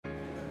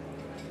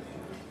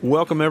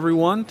Welcome,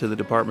 everyone, to the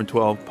Department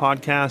 12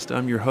 podcast.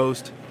 I'm your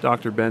host,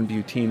 Dr. Ben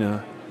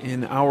Butina.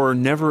 In our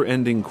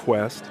never-ending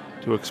quest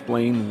to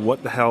explain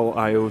what the hell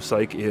IO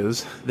Psych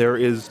is, there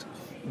is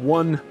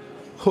one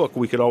hook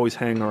we could always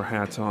hang our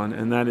hats on,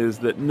 and that is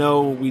that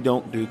no, we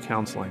don't do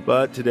counseling.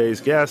 But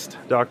today's guest,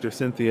 Dr.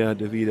 Cynthia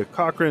DeVita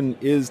Cochran,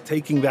 is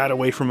taking that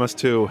away from us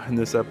too. In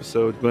this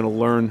episode, we're going to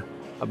learn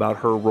about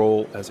her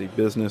role as a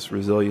business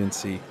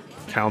resiliency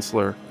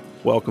counselor.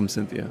 Welcome,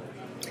 Cynthia.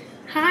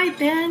 Hi,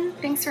 Ben.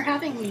 Thanks for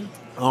having me.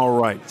 All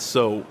right.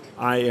 So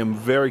I am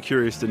very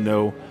curious to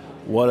know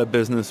what a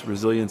business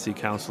resiliency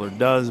counselor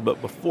does.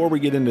 But before we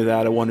get into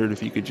that, I wondered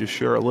if you could just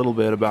share a little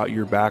bit about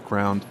your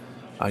background,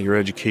 your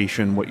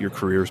education, what your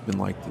career's been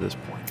like to this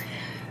point.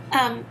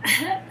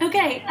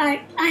 Okay.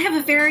 I have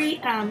a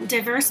very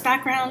diverse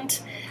background.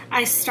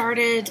 I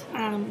started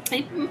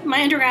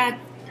my undergrad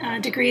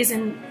degrees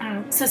in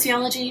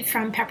sociology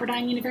from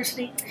Pepperdine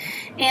University.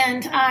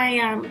 And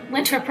I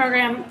went to a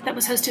program that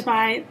was hosted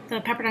by the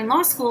Pepperdine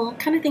Law School,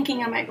 kind of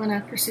thinking I might want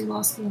to pursue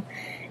law school,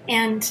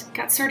 and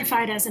got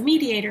certified as a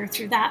mediator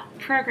through that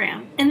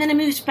program. And then I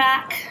moved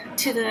back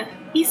to the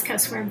East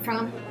Coast where I'm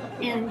from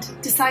and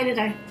decided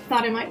I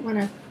thought I might want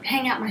to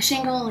hang out my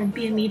shingle and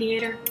be a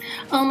mediator.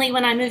 Only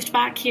when I moved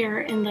back here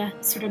in the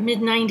sort of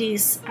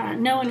mid-90s,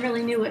 no one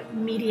really knew what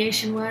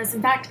mediation was.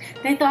 In fact,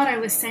 they thought I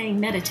was saying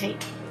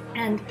meditate.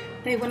 And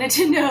they wanted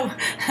to know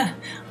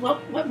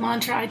what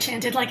mantra I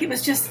chanted. Like it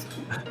was just,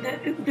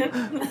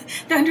 the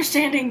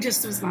understanding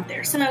just was not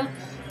there. So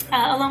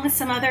along with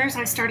some others,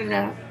 I started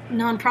a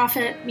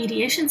nonprofit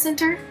mediation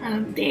center,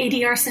 the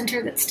ADR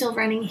Center that's still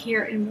running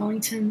here in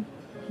Wellington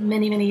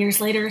many, many years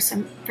later. So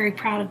I'm very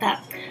proud of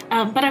that.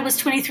 But I was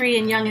 23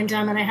 and young and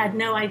dumb, and I had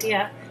no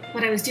idea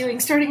what I was doing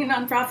starting a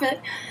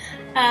nonprofit.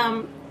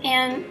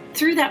 And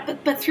through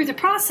that, but through the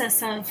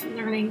process of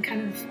learning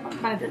kind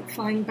of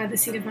flying by the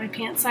seat of my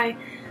pants, I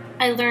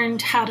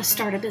learned how to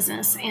start a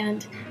business.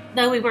 And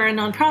though we were a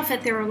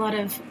nonprofit, there were a lot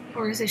of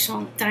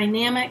organizational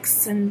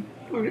dynamics and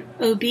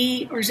OB,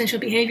 organizational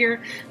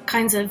behavior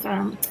kinds of,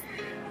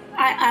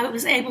 I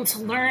was able to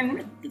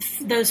learn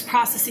those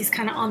processes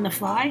kind of on the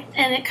fly.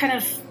 And it kind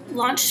of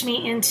launched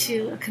me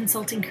into a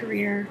consulting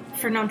career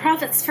for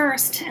nonprofits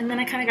first. And then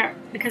I kind of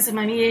got, because of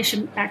my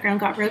mediation background,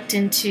 got roped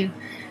into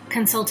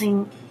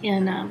consulting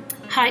in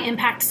high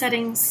impact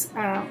settings,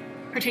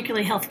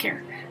 particularly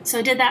healthcare. So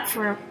I did that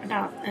for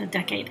about a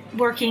decade,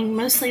 working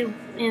mostly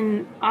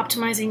in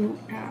optimizing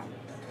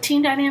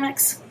team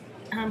dynamics,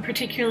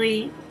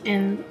 particularly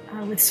in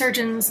with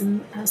surgeons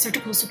and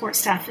surgical support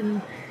staff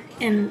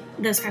in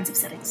those kinds of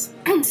settings.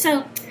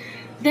 So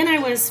then I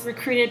was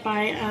recruited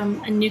by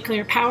a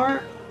nuclear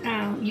power,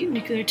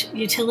 nuclear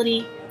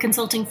utility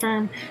consulting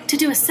firm to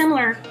do a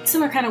similar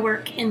kind of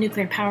work in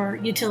nuclear power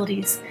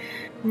utilities,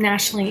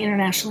 nationally,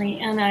 internationally,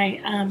 and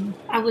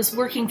I was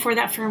working for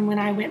that firm when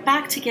I went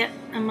back to get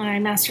my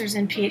master's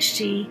and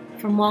PhD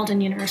from Walden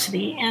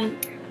University, and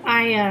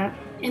I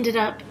ended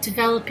up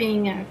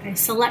developing a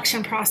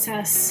selection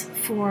process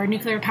for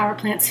nuclear power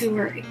plants who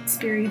were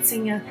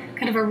experiencing a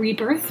kind of a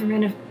rebirth.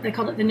 They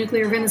called it the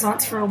nuclear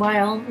renaissance for a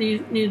while.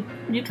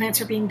 New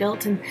plants were being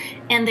built,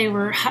 and they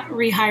were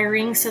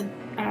rehiring, so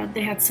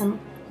they had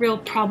some real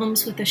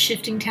problems with the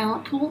shifting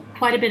talent pool.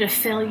 Quite a bit of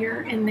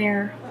failure in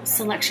their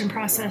selection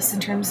process in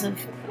terms of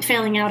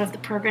failing out of the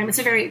program. It's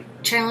a very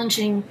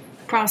challenging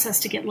process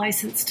to get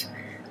licensed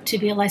to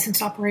be a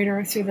licensed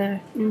operator through the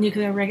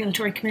Nuclear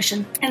Regulatory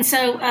Commission. And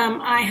so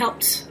I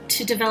helped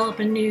to develop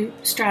a new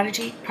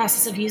strategy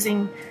process of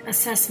using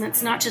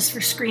assessments, not just for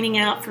screening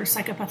out for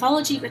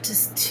psychopathology, but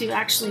to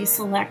actually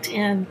select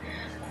in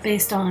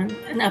based on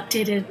an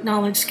updated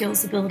knowledge,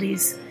 skills,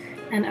 abilities,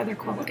 and other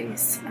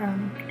qualities.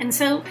 And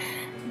so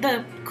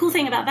the cool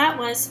thing about that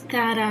was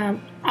that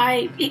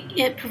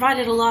it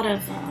provided a lot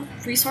of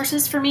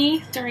resources for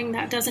me during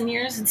that dozen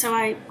years. And so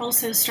I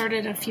also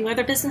started a few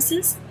other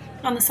businesses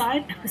on the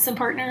side with some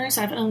partners.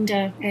 I've owned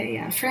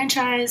a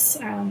franchise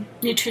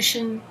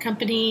nutrition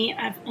company.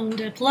 I've owned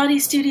a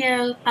Pilates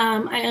studio.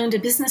 I owned a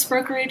business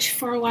brokerage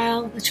for a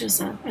while, which was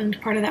owned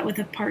part of that with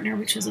a partner,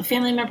 which was a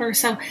family member.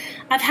 So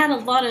I've had a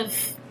lot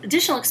of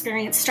additional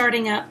experience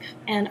starting up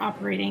and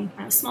operating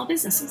small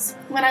businesses.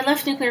 When I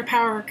left nuclear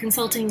power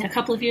consulting a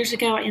couple of years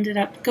ago, I ended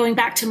up going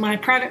back to my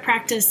private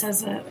practice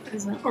as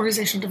an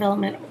organizational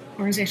development,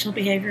 organizational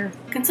behavior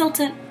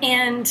consultant,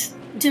 and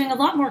doing a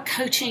lot more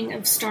coaching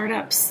of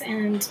startups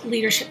and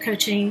leadership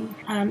coaching,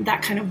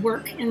 that kind of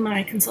work in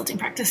my consulting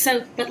practice.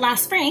 But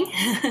last spring,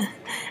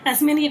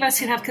 as many of us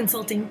who have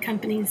consulting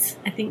companies,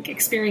 I think,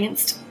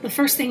 experienced, the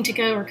first thing to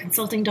go are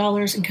consulting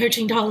dollars and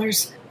coaching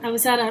dollars. I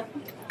was at a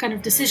kind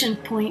of decision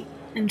point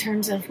in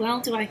terms of,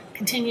 well, do I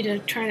continue to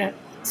try to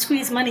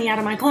squeeze money out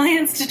of my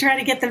clients to try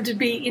to get them to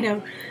be,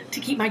 to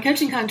keep my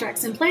coaching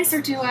contracts in place,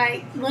 or do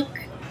I look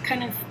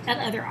kind of at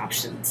other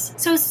options?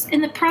 So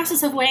in the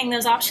process of weighing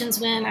those options,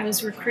 when I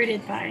was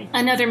recruited by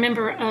another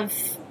member of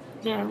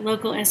the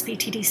local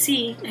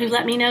SPTDC, who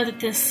let me know that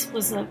this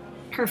was a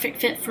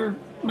perfect fit for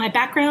my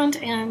background,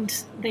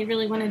 and they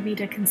really wanted me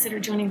to consider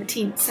joining the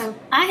team. So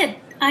I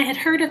I had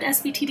heard of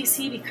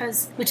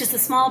SBTDC which is the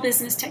Small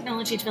Business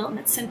Technology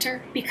Development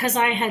Center, because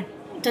I had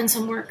done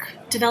some work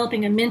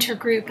developing a mentor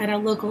group at a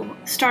local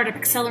startup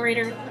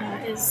accelerator,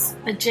 is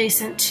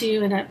adjacent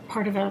to and a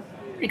part of a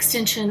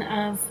extension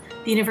of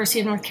the University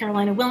of North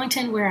Carolina,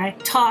 Wilmington, where I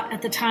taught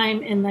at the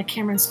time in the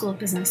Cameron School of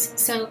Business.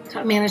 So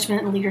taught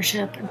management and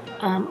leadership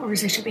and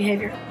organizational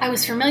behavior. I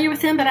was familiar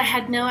with them, but I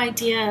had no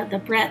idea the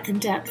breadth and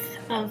depth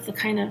of the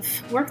kind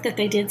of work that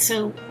they did.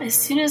 So as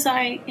soon as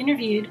I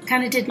interviewed,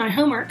 kind of did my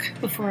homework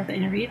before the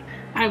interview,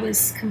 I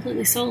was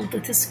completely sold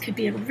that this could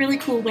be a really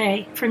cool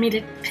way for me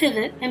to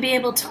pivot and be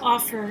able to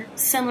offer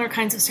similar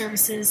kinds of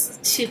services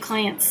to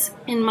clients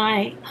in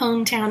my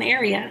hometown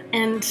area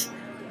and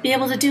be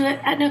able to do it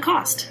at no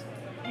cost.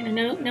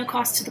 No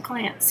cost to the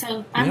client.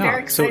 So I'm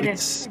very excited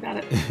about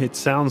it. It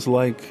sounds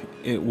like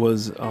it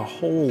was a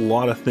whole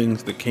lot of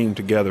things that came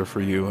together for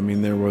you. I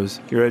mean, there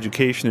was your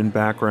education and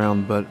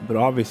background, but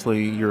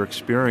obviously your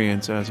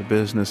experience as a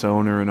business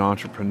owner, an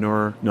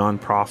entrepreneur,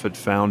 nonprofit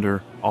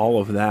founder,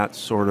 all of that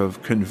sort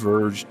of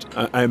converged.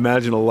 I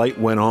imagine a light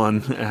went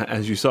on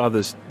as you saw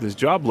this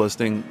job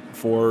listing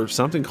for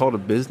something called a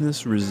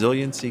business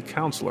resiliency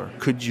counselor.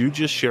 Could you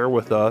just share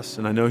with us,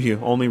 and I know you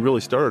only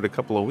really started a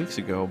couple of weeks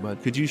ago,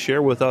 but could you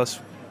share with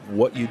us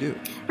what you do?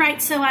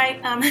 Right. So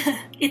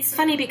it's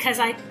funny because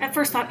I at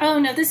first thought, oh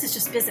no, this is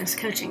just business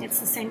coaching. It's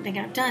the same thing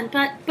I've done,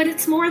 but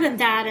it's more than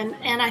that.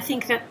 And I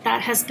think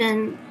that has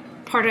been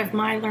part of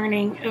my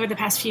learning over the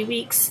past few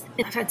weeks.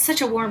 I've had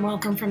such a warm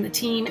welcome from the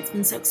team. It's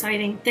been so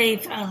exciting.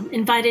 They've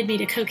invited me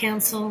to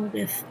co-counsel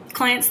with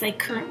clients they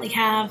currently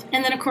have.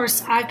 And then, of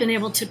course, I've been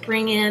able to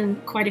bring in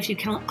quite a few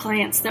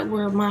clients that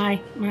were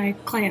my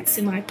clients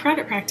in my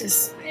private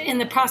practice. In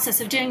the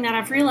process of doing that,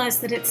 I've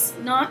realized that it's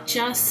not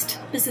just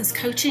business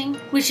coaching,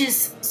 which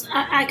is,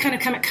 I kind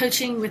of come at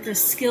coaching with a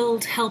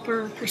skilled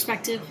helper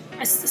perspective.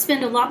 I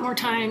spend a lot more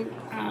time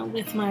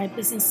with my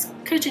business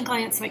coaching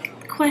clients, like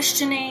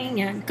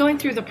questioning and going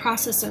through the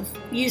process of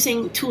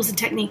using tools and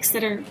techniques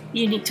that are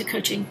unique to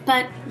coaching.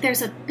 But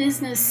there's a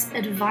business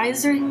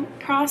advising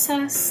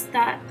process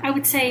that I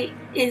would say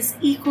is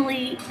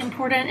equally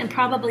important and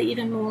probably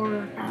even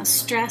more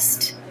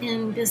stressed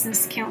in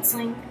business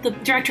counseling. The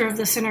director of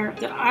the center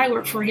that I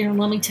work for here in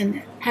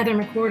Wilmington, Heather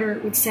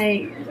McWhorter, would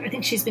say, I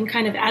think she's been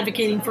kind of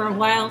advocating for a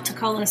while to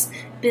call us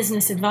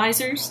business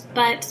advisors,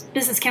 but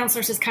business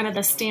counselors is kind of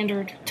the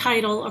standard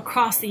title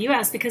across the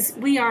U.S. because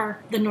we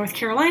are the North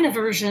Carolina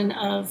version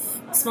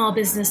of small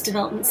business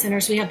development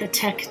centers. We have the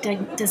tech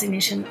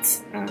designation.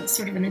 It's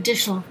sort of an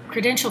additional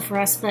credential for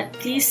us, but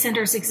these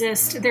centers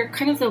exist. They're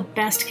kind of the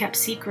best kept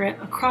secret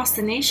across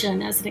the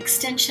nation as an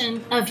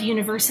extension of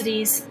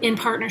universities in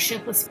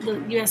partnership with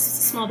the U.S.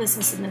 Small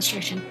Business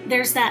Administration.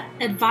 There's that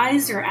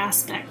advisor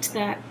aspect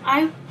that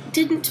I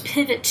didn't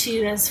pivot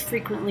to as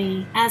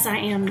frequently as I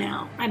am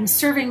now. I'm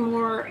serving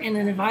more in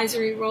an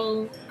advisory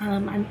role.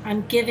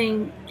 I'm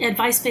giving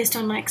advice based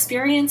on my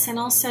experience and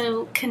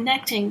also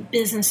connecting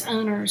business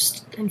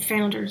owners and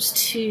founders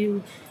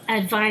to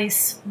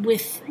advice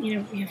with, we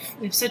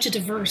have such a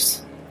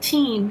diverse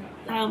team.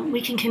 We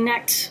can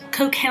connect,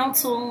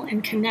 co-counsel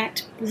and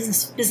connect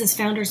business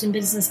founders and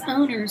business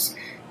owners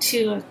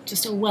to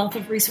just a wealth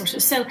of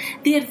resources. So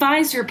the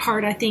advisor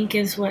part, I think,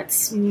 is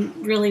what's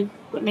really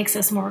what makes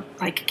us more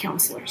like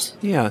counselors.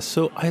 Yeah,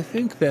 so I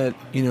think that,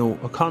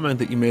 a comment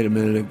that you made a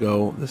minute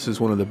ago, this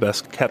is one of the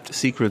best kept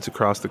secrets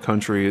across the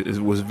country,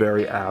 was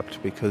very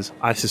apt because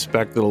I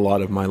suspect that a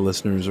lot of my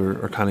listeners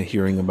are kind of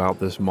hearing about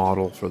this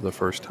model for the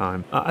first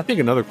time. I think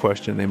another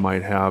question they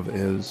might have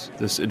is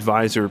this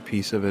advisor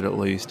piece of it, at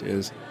least,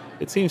 is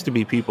it seems to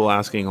be people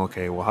asking,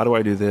 okay, well, how do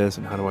I do this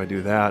and how do I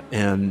do that?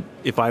 And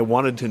if I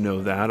wanted to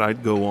know that,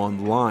 I'd go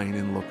online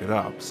and look it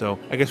up. So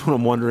I guess what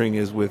I'm wondering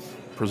is, with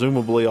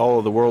presumably all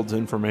of the world's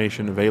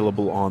information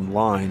available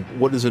online,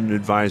 what does an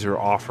advisor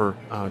offer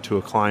to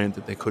a client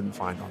that they couldn't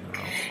find on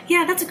their own?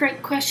 Yeah, that's a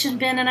great question,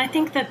 Ben. And I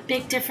think the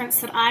big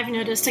difference that I've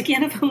noticed,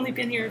 again, I've only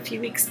been here a few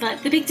weeks,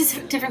 but the big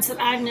difference that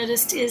I've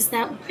noticed is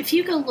that if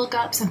you go look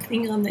up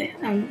something on the,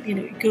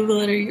 Google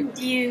it, or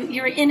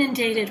you're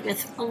inundated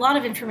with a lot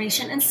of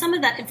information, and some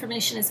of that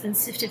information has been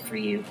sifted for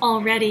you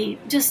already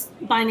just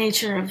by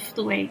nature of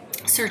the way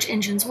search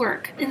engines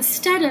work.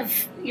 Instead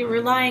of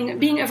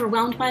being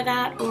overwhelmed by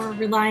that or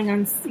relying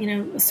on,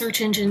 a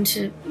search engine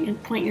to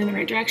point you in the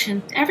right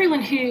direction.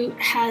 Everyone who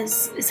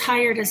is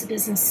hired as a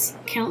business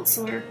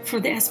counselor for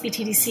the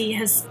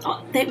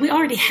SBTDC we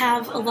already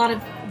have a lot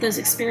of those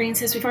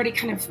experiences.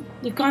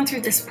 We've gone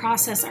through this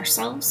process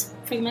ourselves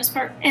for the most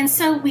part. And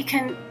so we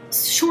can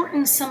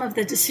shorten some of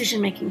the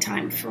decision-making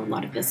time for a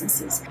lot of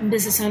businesses and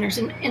business owners.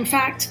 And in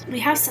fact,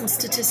 we have some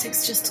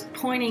statistics just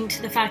pointing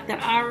to the fact that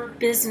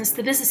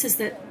the businesses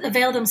that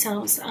avail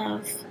themselves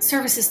of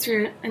services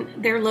through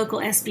their local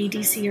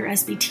SBDC or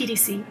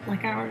SBTDC,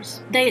 like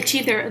ours, they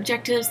achieve their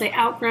objectives, they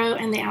outgrow,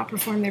 and they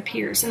outperform their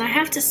peers. And I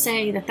have to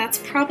say that that's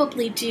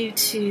probably due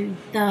to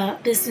the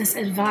business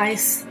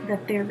advice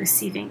that they're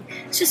receiving.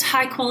 It's just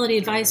high-quality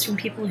advice from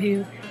people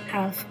who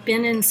have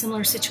been in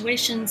similar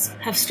situations,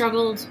 have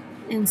struggled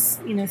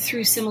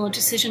through similar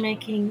decision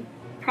making,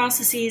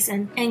 processes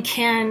and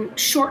can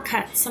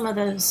shortcut some of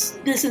those.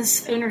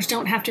 Business owners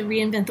don't have to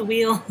reinvent the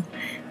wheel.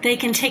 They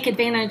can take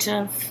advantage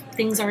of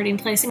things already in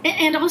place.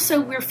 And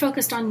also we're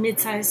focused on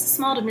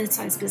small to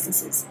mid-sized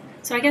businesses.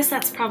 So I guess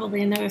that's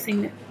probably another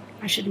thing that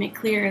I should make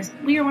clear is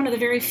we are one of the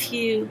very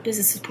few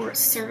business support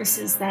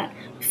services that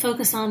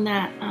focus on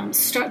that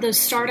those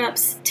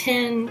startups,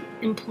 10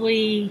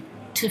 employee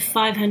to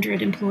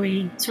 500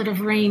 employee sort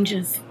of range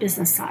of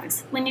business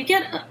size. When you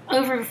get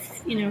over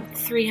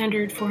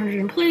 300, 400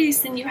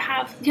 employees, then you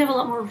have a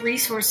lot more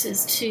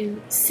resources to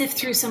sift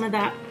through some of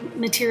that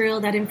material,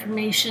 that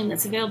information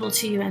that's available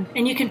to you,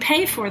 and you can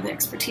pay for the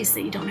expertise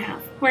that you don't have.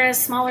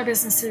 Whereas smaller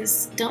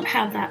businesses don't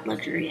have that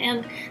luxury.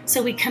 And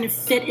so we kind of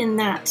fit in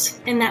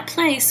that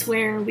place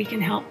where we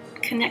can help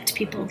connect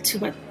people to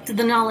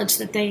the knowledge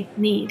that they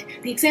need.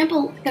 The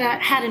example that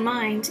I had in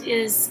mind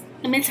is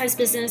a mid-sized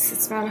business.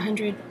 It's about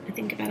 100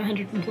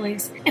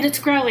 employees. And it's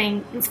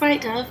growing in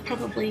spite of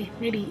probably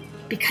maybe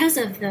because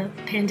of the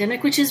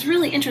pandemic, which is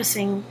really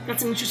interesting.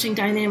 That's an interesting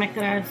dynamic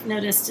that I've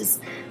noticed is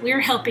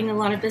we're helping a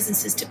lot of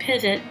businesses to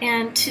pivot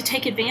and to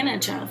take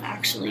advantage of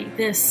actually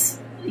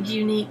this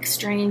unique,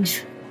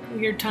 strange,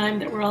 weird time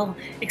that we're all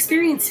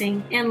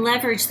experiencing and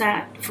leverage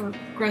that for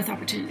growth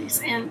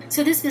opportunities. And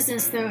so this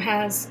business, though,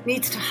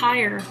 needs to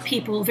hire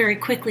people very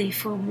quickly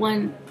for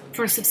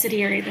a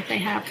subsidiary that they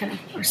have kind of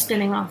are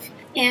spinning off.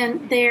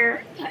 And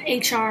their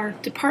HR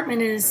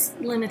department is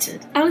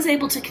limited. I was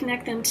able to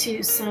connect them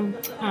to some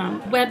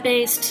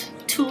web-based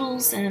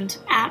tools and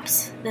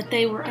apps that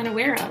they were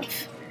unaware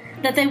of,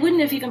 that they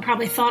wouldn't have even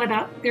probably thought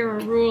about. They're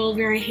a rural,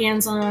 very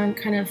hands-on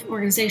kind of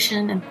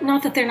organization. And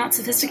not that they're not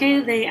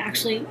sophisticated, they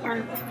actually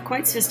are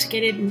quite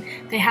sophisticated, and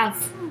they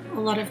have a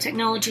lot of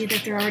technology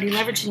that they're already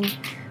leveraging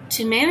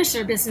to manage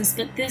their business.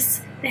 But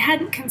they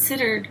hadn't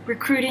considered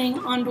recruiting,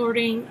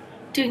 onboarding,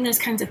 doing those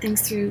kinds of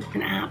things through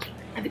an app.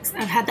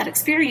 I've had that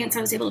experience.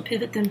 I was able to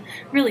pivot them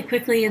really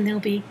quickly, and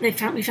we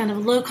found a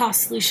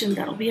low-cost solution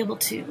that'll be able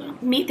to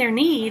meet their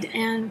need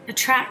and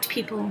attract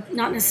people,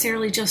 not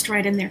necessarily just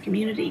right in their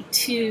community,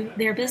 to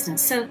their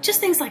business. So just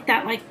things like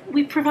that. Like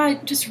we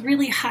provide just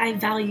really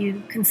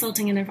high-value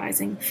consulting and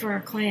advising for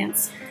our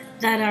clients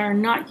that are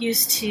not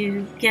used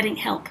to getting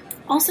help.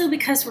 Also,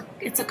 because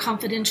it's a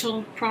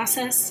confidential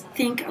process, I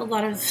think a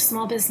lot of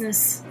small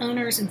business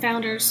owners and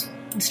founders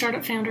and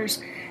startup founders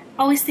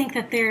always think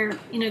that they're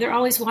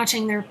always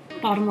watching their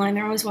bottom line.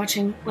 They're always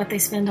watching what they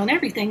spend on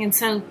everything. And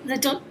so they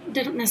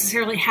don't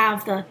necessarily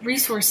have the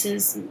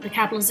resources, the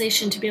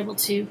capitalization to be able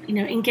to,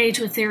 engage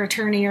with their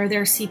attorney or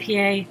their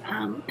CPA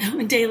on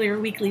a daily or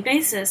weekly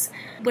basis.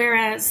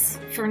 Whereas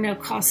for no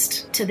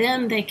cost to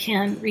them, they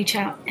can reach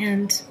out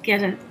and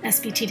get an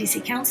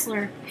SBTDC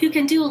counselor who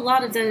can do a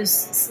lot of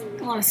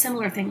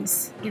similar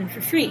things,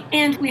 for free.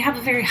 And we have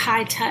a very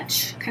high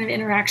touch kind of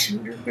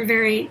interaction. We're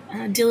very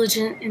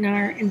diligent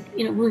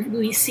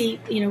we see,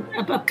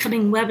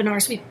 upcoming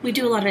webinars. We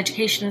do a lot of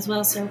education as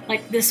well. So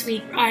like this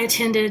week, I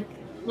attended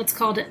what's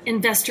called an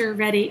Investor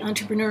Ready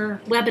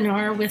Entrepreneur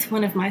webinar with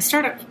one of my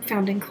startup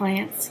founding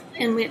clients,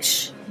 in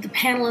which the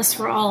panelists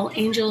were all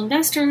angel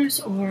investors,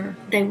 or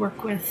they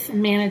work with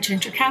and manage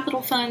venture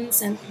capital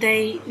funds, and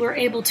they were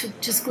able to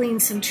just glean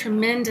some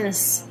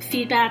tremendous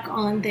feedback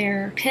on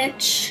their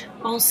pitch.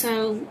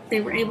 Also,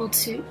 they were able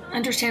to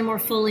understand more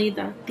fully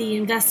the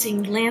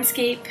investing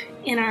landscape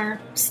in our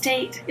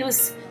state. It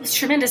was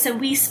tremendous, and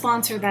we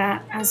sponsor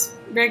that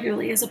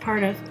regularly as a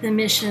part of the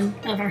mission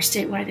of our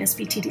statewide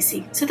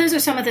SBTDC. So those are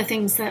some of the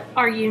things that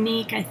are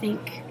unique, I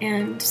think,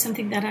 and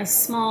something that a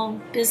small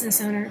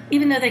business owner,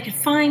 even though they could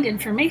find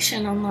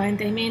information online,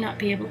 they may not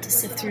be able to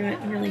sift through it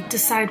and really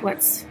decide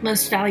what's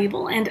most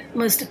valuable and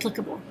most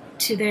applicable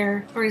to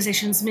their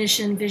organization's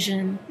mission,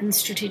 vision, and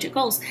strategic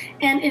goals.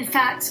 And in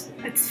fact,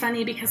 it's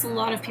funny because a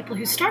lot of people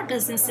who start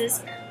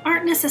businesses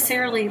aren't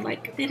necessarily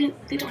they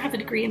don't have a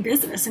degree in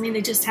business. I mean,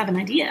 they just have an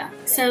idea.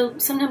 So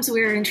sometimes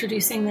we're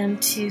introducing them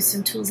to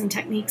some tools and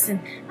techniques and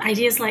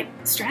ideas like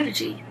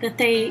strategy that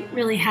they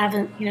really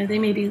haven't, they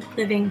may be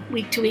living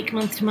week to week,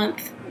 month to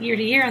month, year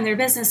to year in their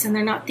business, and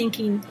they're not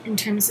thinking in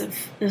terms of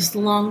those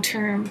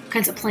long-term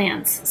kinds of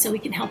plans. So we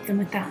can help them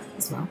with that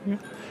as well. Yeah.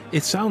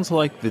 It sounds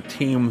like the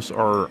teams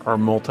are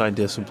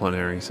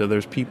multidisciplinary. So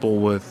there's people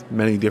with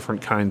many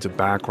different kinds of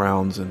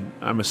backgrounds, and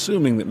I'm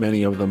assuming that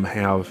many of them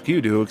have,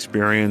 you do,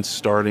 experience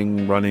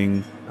starting,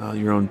 running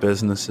your own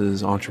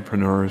businesses,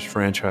 entrepreneurs,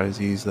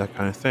 franchisees, that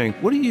kind of thing.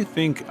 What do you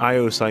think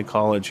IO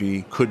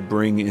Psychology could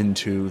bring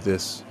into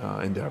this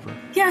endeavor?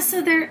 Yeah,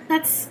 so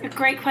that's a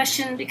great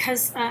question,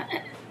 because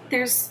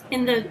there's,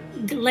 in the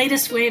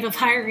latest wave of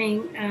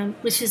hiring,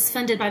 which is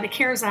funded by the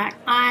CARES Act,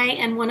 I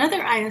and one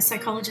other IO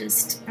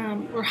psychologist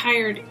were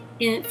hired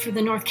for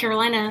the North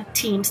Carolina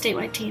team,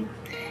 statewide team.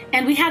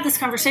 And we had this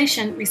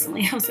conversation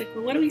recently. I was like,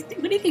 well, what do you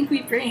think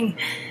we bring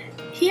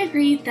he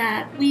agreed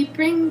that we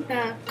bring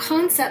the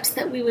concepts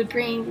that we would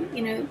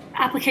bring,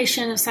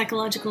 application of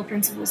psychological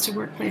principles to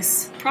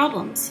workplace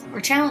problems or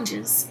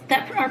challenges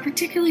that are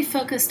particularly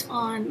focused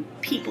on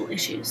people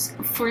issues.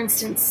 For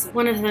instance,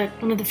 one of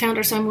the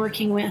founders I'm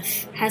working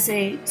with has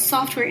a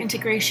software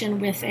integration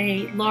with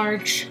a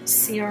large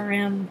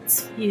CRM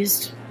that's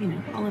used,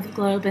 all over the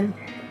globe, and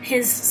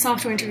his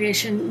software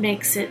integration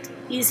makes it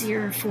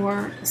easier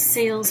for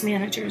sales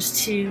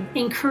managers to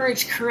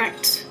encourage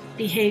correct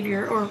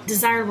behavior or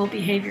desirable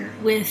behavior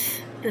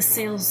with their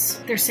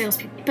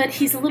salespeople. But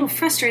he's a little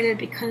frustrated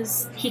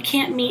because he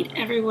can't meet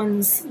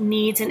everyone's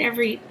needs, and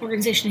every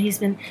organization he's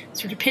been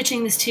sort of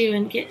pitching this to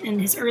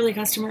and his early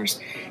customers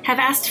have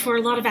asked for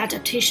a lot of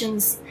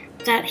adaptations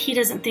that he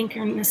doesn't think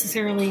are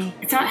necessarily,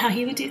 it's not how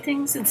he would do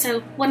things. And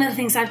so one of the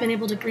things I've been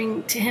able to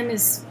bring to him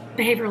is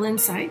behavioral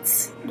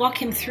insights,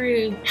 walk him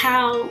through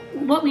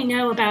what we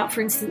know about, for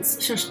instance,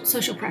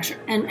 social pressure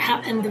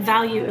and the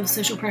value of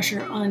social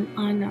pressure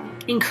on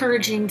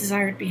encouraging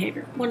desired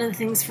behavior. One of the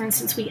things, for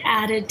instance, we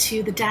added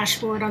to the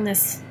dashboard on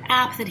this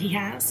app that he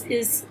has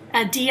is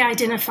a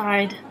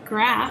de-identified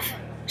graph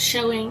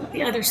showing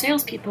the other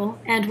salespeople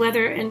and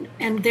whether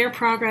and their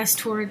progress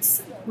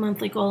towards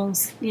monthly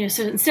goals.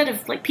 So instead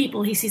of like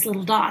people, he sees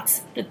little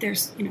dots, but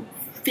there's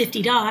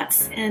 50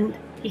 dots, and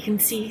he can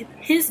see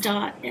his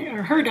dot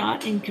or her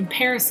dot in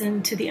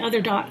comparison to the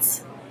other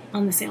dots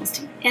on the sales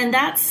team. And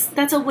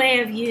that's a way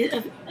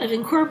of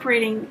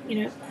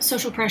incorporating,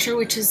 social pressure,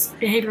 which is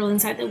behavioral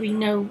insight that we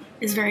know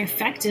is very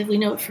effective. We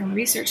know it from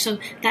research. So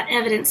that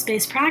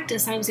evidence-based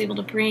practice I was able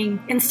to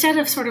bring, instead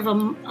of sort of a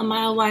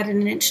mile wide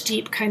and an inch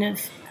deep kind of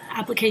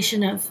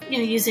application of,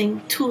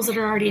 using tools that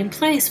are already in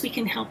place, we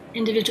can help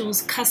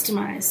individuals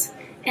customize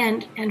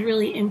and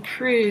really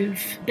improve,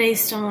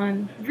 based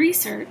on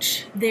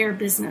research, their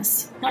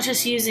business. Not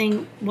just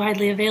using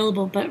widely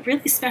available, but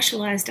really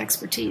specialized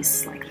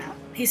expertise like that.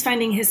 He's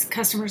finding his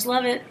customers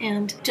love it,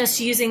 and just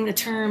using the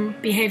term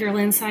behavioral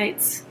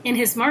insights in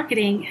his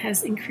marketing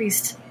has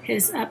increased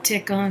his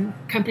uptick on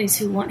companies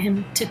who want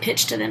him to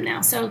pitch to them now.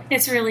 So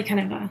it's really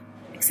kind of a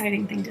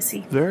exciting thing to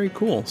see. Very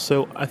cool.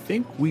 So I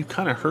think we've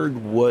kind of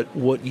heard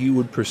what you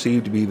would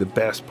perceive to be the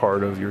best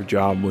part of your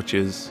job, which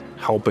is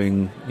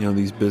helping,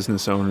 these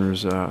business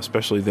owners,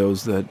 especially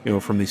those that,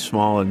 from these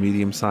small and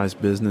medium-sized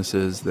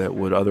businesses that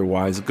would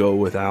otherwise go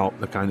without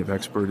the kind of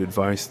expert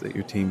advice that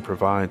your team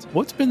provides.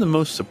 What's been the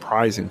most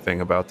surprising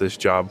thing about this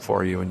job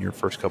for you in your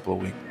first couple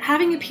of weeks?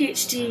 Having a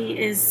PhD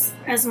is,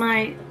 as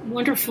my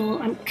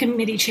wonderful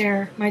committee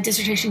chair, my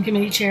dissertation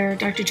committee chair,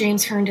 Dr.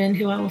 James Herndon,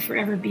 who I will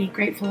forever be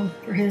grateful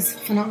for his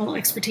phenomenal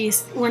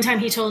expertise. One time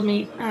he told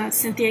me,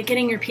 Cynthia,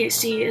 getting your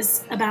PhD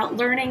is about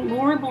learning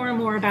more and more and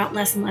more about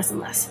less and less and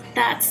less.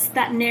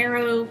 That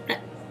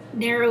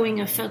narrowing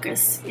of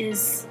focus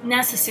is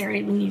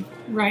necessary when you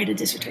write a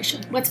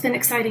dissertation. What's been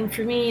exciting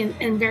for me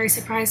and very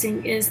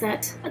surprising is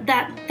that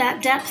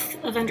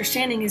depth of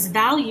understanding is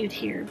valued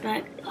here,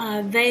 but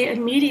they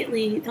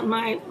immediately,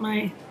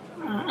 my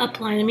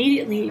upline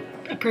immediately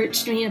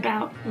approached me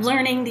about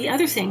learning the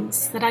other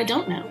things that I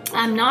don't know.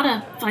 I'm not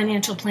a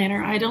financial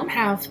planner. I don't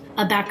have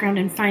a background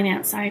in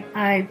finance.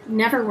 I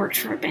never worked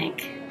for a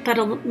bank,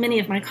 but many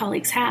of my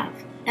colleagues have.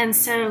 And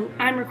so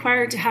I'm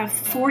required to have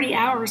 40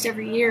 hours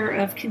every year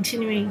of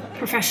continuing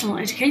professional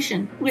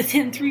education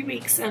within 3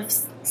 weeks of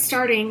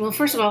starting. Well,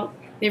 first of all,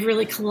 they've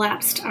really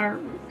collapsed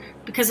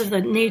because of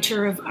the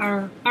nature of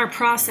our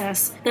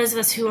process. Those of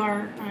us who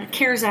are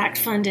CARES Act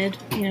funded,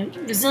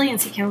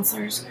 resiliency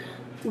counselors,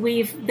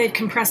 they've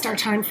compressed our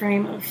time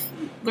frame of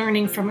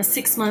learning from a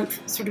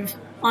 6-month sort of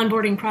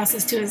onboarding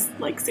process to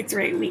like 6 or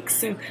 8 weeks.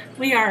 So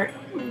we are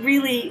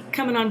really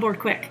coming on board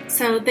quick.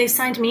 So they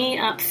signed me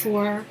up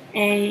for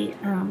the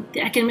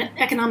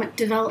economic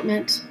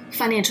development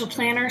financial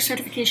planner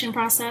certification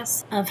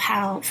process of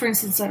how, for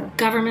instance, a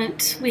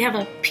government, we have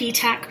a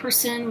PTAC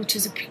person, which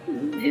is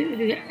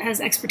who has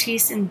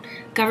expertise in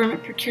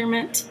government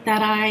procurement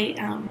that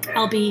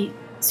I'll be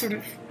sort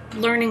of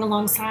learning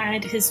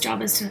alongside. His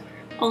job is to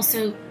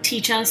also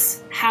teach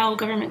us how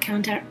government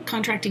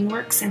contracting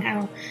works and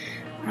how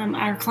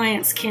our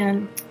clients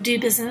can do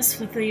business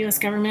with the U.S.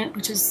 government,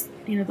 which is,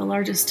 the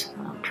largest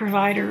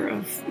provider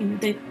of,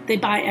 they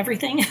buy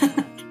everything.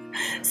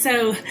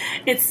 So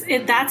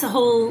that's a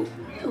whole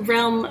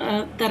realm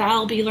that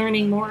I'll be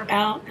learning more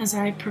about as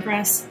I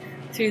progress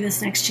through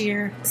this next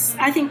year.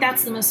 I think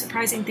that's the most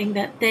surprising thing,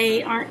 that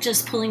they aren't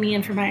just pulling me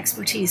in for my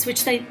expertise,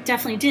 which they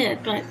definitely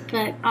did, but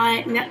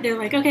they're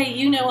like,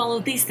 okay, all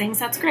of these things,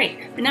 that's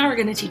great, but now we're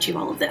going to teach you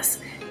all of this.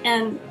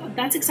 And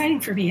that's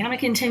exciting for me. I'm a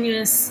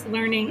continuous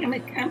learning.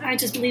 I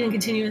just believe in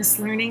continuous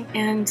learning,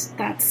 and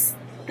that's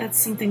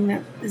something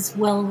that is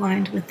well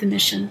aligned with the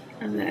mission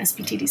of the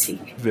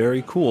SBTDC.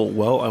 Very cool.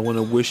 Well, I want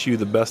to wish you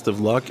the best of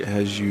luck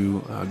as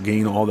you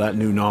gain all that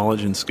new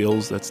knowledge and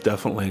skills. That's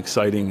definitely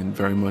exciting and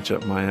very much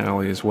up my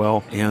alley as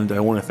well. And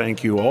I want to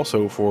thank you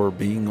also for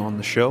being on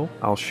the show.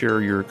 I'll share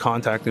your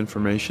contact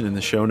information in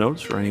the show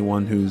notes for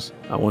anyone who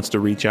wants to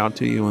reach out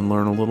to you and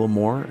learn a little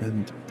more.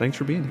 And thanks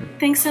for being here.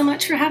 Thanks so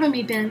much for having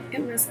me, Ben.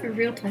 It was a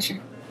real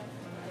pleasure.